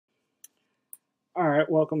Alright,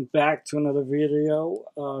 welcome back to another video.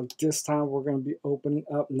 This time we're going to be opening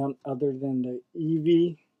up none other than the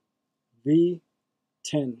Eevee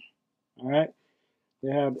V10. Alright,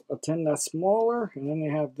 they have a 10 that's smaller, and then they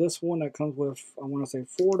have this one that comes with, I want to say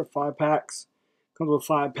 4 to 5 packs. Comes with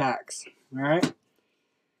 5 packs. Alright,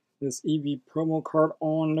 this Eevee promo card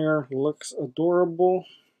on there looks adorable.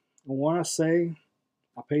 I want to say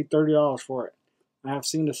I paid $30 for it. I have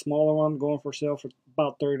seen the smaller one going for sale for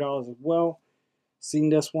about $30 as well.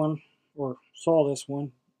 Seen this one, or saw this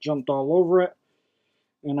one, jumped all over it,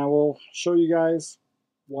 and I will show you guys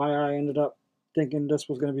why I ended up thinking this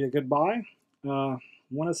was going to be a good buy. I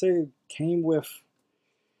want to say it came with,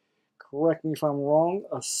 correct me if I'm wrong,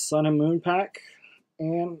 a Sun and Moon pack,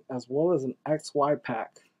 and as well as an XY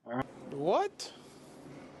pack. Alright, What?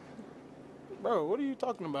 Bro, what are you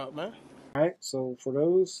talking about, man? so for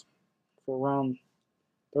those, for around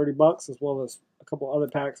 30 bucks, as well as a couple other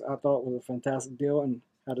packs, I thought was a fantastic deal and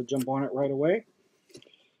had to jump on it right away.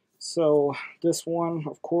 So this one,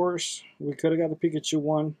 of course, we could have got the Pikachu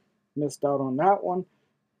one, missed out on that one,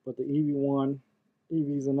 but the Eevee one,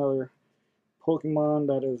 Eevee's another Pokemon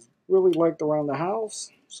that is really liked around the house.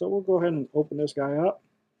 So we'll go ahead and open this guy up,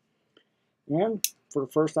 and for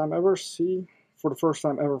the first time ever,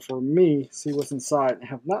 for me, see what's inside. I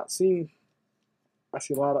have not seen, I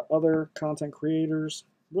see a lot of other content creators,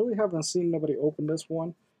 really haven't seen nobody open this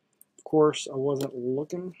one. Of course, I wasn't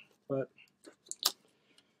looking, but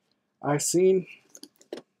I seen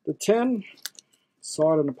the 10,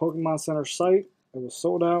 saw it in the Pokemon Center site. It was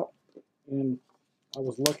sold out, and I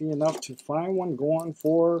was lucky enough to find one going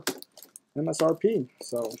for MSRP.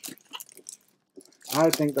 So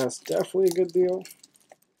I think that's definitely a good deal.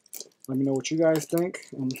 Let me know what you guys think,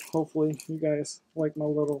 and hopefully you guys like my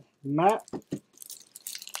little mat.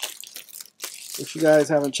 If you guys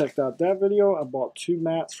haven't checked out that video, I bought 2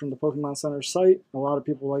 mats from the Pokemon Center site. A lot of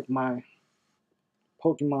people like my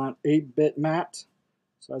Pokemon 8-bit mat,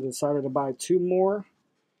 so I decided to buy 2 more.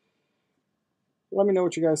 Let me know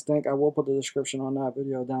what you guys think. I will put the description on that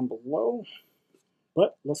video down below.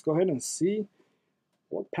 But let's go ahead and see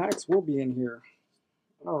what packs will be in here.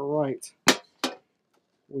 Alright.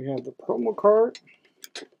 We have the promo card.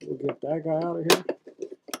 We'll get that guy out of here.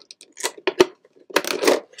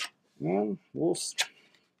 And we'll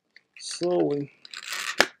slowly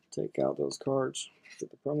take out those cards. Get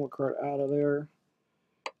the promo card out of there.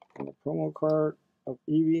 And the promo card of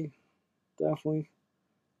Eevee definitely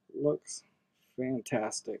looks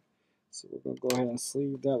fantastic. So we're going to go ahead and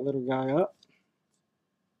sleeve that little guy up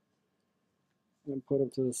and put him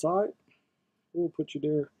to the side. We'll put you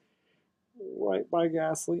there right by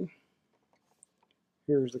Ghastly.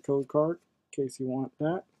 Here's the code card in case you want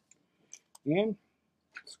that. And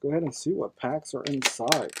let's go ahead and see what packs are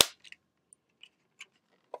inside.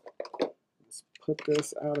 Let's put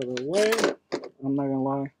this out of the way. I'm not going to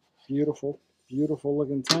lie, beautiful, beautiful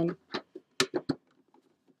looking 10.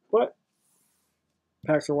 But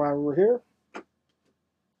packs are why we're here.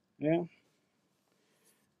 And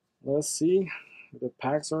let's see if the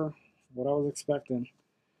packs are what I was expecting.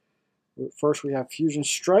 First we have Fusion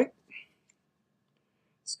Strike.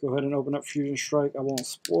 Let's go ahead and open up Fusion Strike. I won't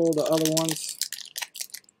spoil the other ones.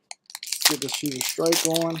 Let's get this Fusion Strike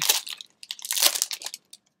going.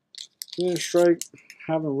 Fusion Strike,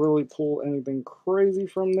 haven't really pulled anything crazy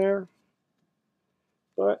from there,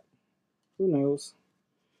 but who knows.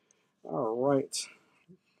 Alright,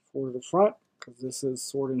 for the front, because this is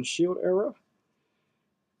Sword and Shield era.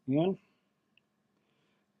 And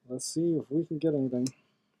let's see if we can get anything.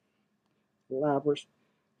 Lapras.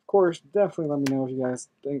 Of course, definitely let me know if you guys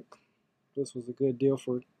think this was a good deal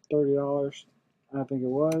for $30. I think it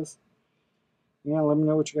was. And let me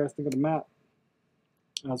know what you guys think of the map,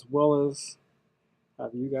 as well as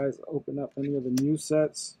have you guys opened up any of the new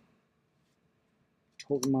sets.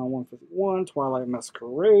 Pokemon 151, Twilight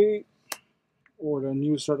Masquerade, or the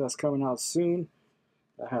new set that's coming out soon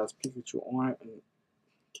that has Pikachu on it, and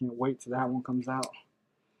can't wait till that one comes out.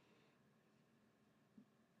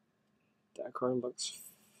 That card looks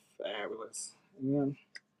fabulous. And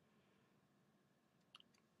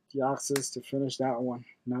Deoxys to finish that one.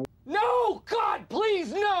 Now, No! God,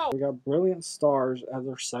 please, no! we got Brilliant Stars as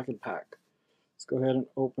our second pack. Let's go ahead and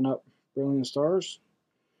open up Brilliant Stars.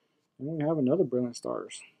 And we have another Brilliant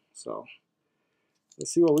Stars. So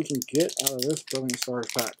let's see what we can get out of this Brilliant Stars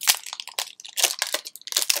pack.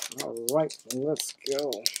 Alright, let's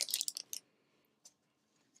go.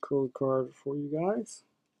 Code card for you guys.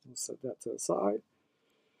 We'll set that to the side.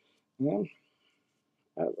 And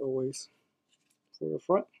as always, for the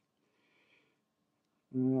front.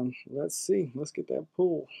 Let's see. Let's get that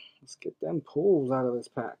pull. Let's get them pulls out of this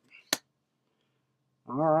pack.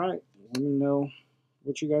 Alright, let me know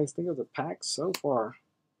what you guys think of the pack so far.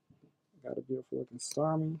 Got a beautiful looking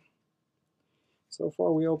Starmie. So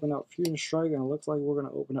far we opened up Fusion Strike, and it looks like we're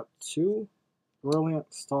going to open up 2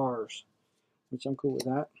 Brilliant Stars, which I'm cool with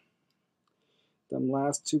that. Them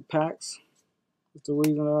last 2 packs is the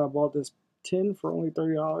reason that I bought this tin for only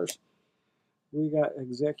 $30. We got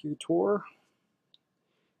Executor,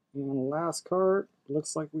 and the last card,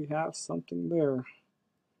 looks like we have something there.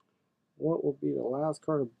 What will be the last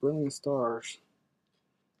card of Brilliant Stars?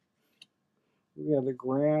 We got the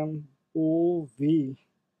Grand Bull V.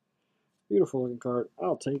 Beautiful looking card.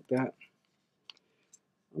 I'll take that.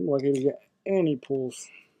 I'm lucky to get any pulls,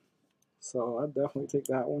 so I definitely take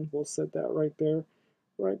that one. We'll set that right there,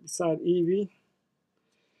 right beside Eevee.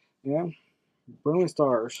 Yeah, Brilliant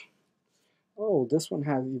Stars. Oh, this one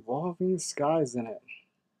has Evolving Skies in it.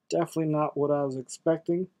 Definitely not what I was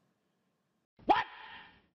expecting. What?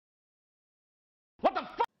 What the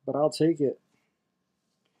fuck? But I'll take it.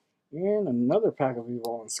 And another pack of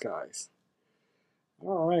Evolving Skies.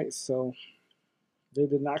 Alright, so they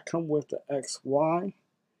did not come with the XY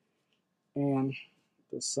and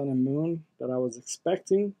the Sun and Moon that I was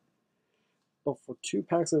expecting. But for 2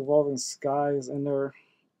 packs of Evolving Skies in there,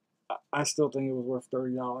 I still think it was worth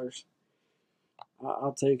 $30.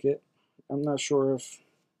 I'll take it. I'm not sure if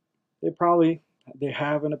they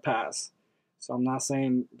have in the past. So I'm not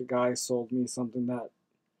saying the guy sold me something that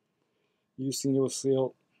you seen it was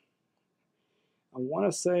sealed. I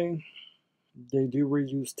want to say they do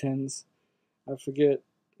reuse tins. I forget,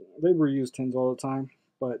 they reuse tins all the time,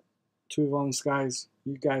 but 2 Evolving Skies,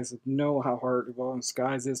 you guys know how hard Evolving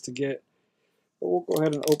Skies is to get. But we'll go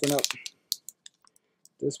ahead and open up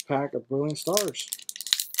this pack of Brilliant Stars.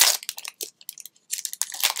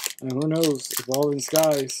 And who knows, Evolving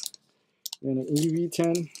Skies and an Eevee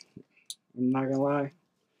 10, I'm not gonna lie,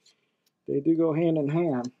 they do go hand in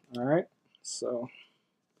hand, alright? So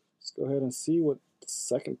let's go ahead and see what the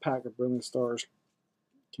second pack of Brilliant Stars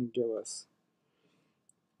can give us.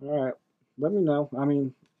 Alright, let me know. I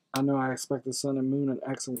mean, I know I expected Sun and Moon and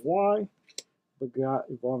X and Y, but got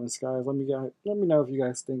Evolving Skies. Let me know if you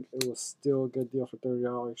guys think it was still a good deal for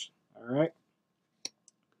 $30. Alright.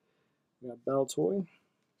 We got Bell Toy.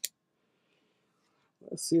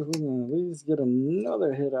 Let's see if we can at least get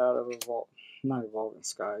another hit out of not Evolving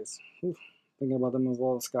Skies. Oof, thinking about them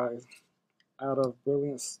Evolving Skies. Out of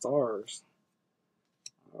Brilliant Stars.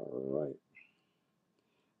 Alright.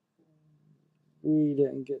 We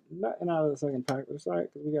didn't get nothing out of the second pack. That's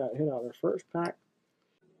right, because we got hit out of the first pack.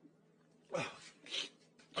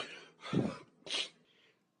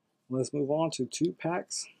 Let's move on to 2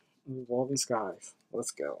 packs of Evolving Skies.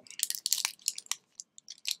 Let's go.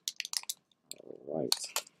 Alright.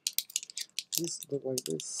 These look like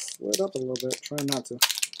they slid up a little bit. Try not to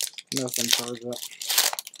mess them cards up.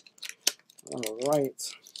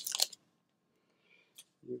 Alright.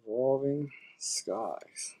 Evolving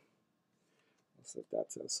Skies. Let's set that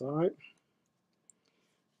to the side.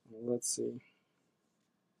 And let's see.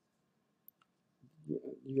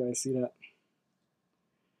 You guys see that?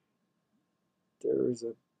 There is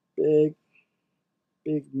a big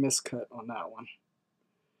miscut on that one.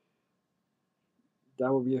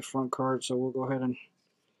 That would be a front card, so we'll go ahead and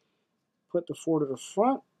put the 4 to the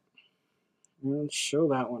front and show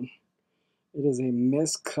that one. It is a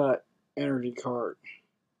miscut energy card.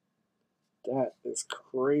 That is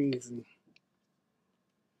crazy.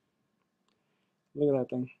 Look at that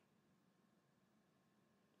thing.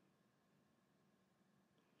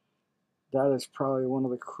 That is probably one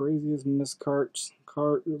of the craziest miscut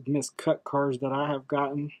cards that I have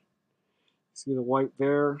gotten. See the white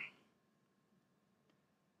there.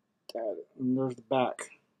 And there's the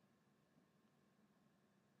back.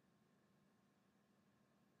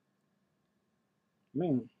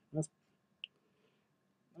 Man, that's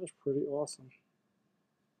pretty awesome.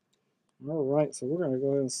 Alright, so we're going to go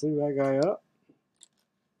ahead and sleeve that guy up.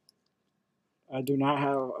 I do not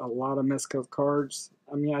have a lot of miscut cards.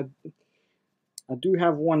 I mean, I do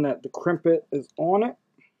have one that the Crimpet is on it.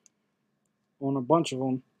 On a bunch of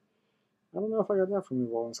them. I don't know if I got that from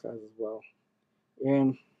Evolving Skies as well.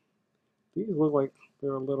 And these look like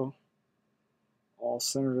they're a little all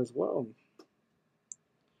centered as well.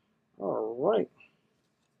 Alright.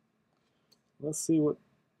 Let's see what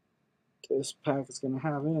this pack is going to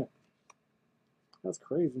have in it. That's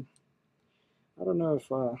crazy. I don't know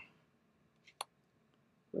if, let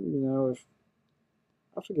me know if,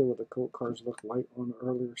 I forget what the code cards look like on the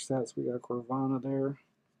earlier sets. We got Corvana there.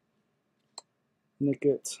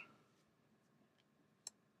 Nickit.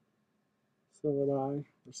 Celebi,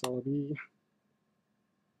 or Celebi.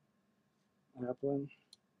 Applin.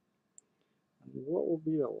 What will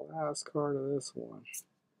be the last card of this one?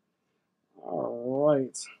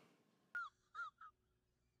 Alright.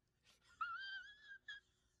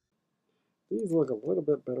 These look a little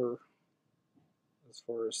bit better as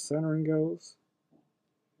far as centering goes.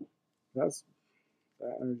 That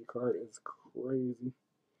energy card is crazy.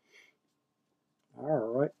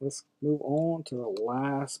 Alright, let's move on to the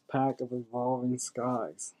last pack of Evolving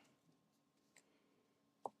Skies.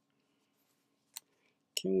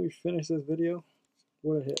 Can we finish this video?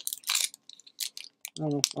 What a hit. I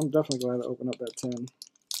don't know. I'm definitely glad to open up that 10.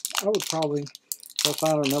 I would probably, if I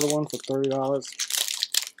found another one for $30,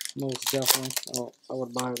 most definitely, I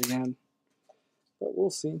would buy it again. But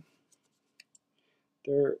we'll see.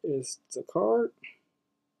 There is the card.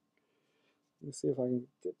 Let me see if I can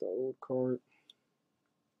get the old card.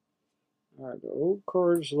 Alright, the old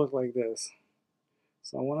cards look like this.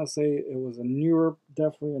 So I want to say it was a newer,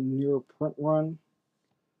 definitely a newer print run.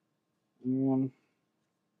 And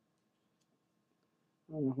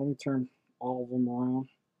I don't know, let me turn all of them around.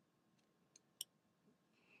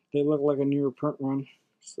 They look like a newer print run.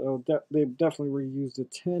 So they've definitely reused the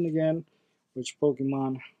 10 again, which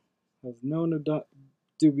Pokemon has known to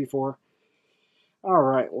do before.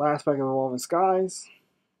 Alright, last pack of Evolving Skies.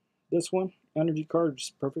 This one, energy card,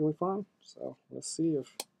 is perfectly fine. So let's see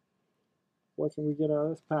what can we get out of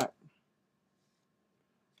this pack.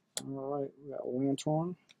 Alright, we got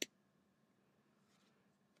Lantern,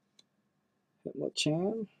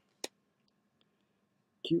 Hitmonchan,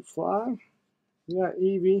 Cute Fly. We got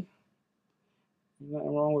Eevee.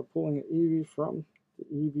 Nothing wrong with pulling an Eevee from the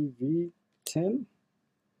Eevee V10.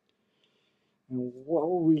 And what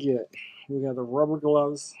will we get? We got the rubber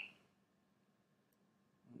gloves.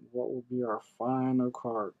 And what will be our final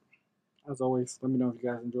card? As always, let me know if you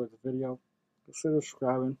guys enjoyed the video. Consider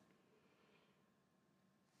subscribing.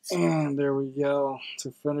 And there we go.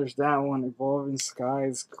 To finish that one, Evolving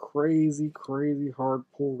Skies, crazy, crazy hard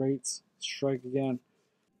pull rates. Strike again.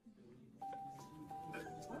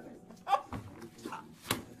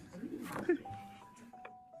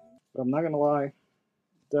 But I'm not going to lie,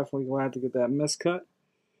 definitely glad to get that miscut,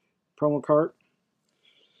 promo card,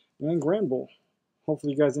 and Grand Bull.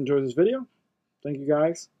 Hopefully you guys enjoyed this video. Thank you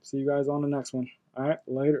guys. See you guys on the next one. Alright,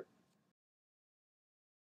 later.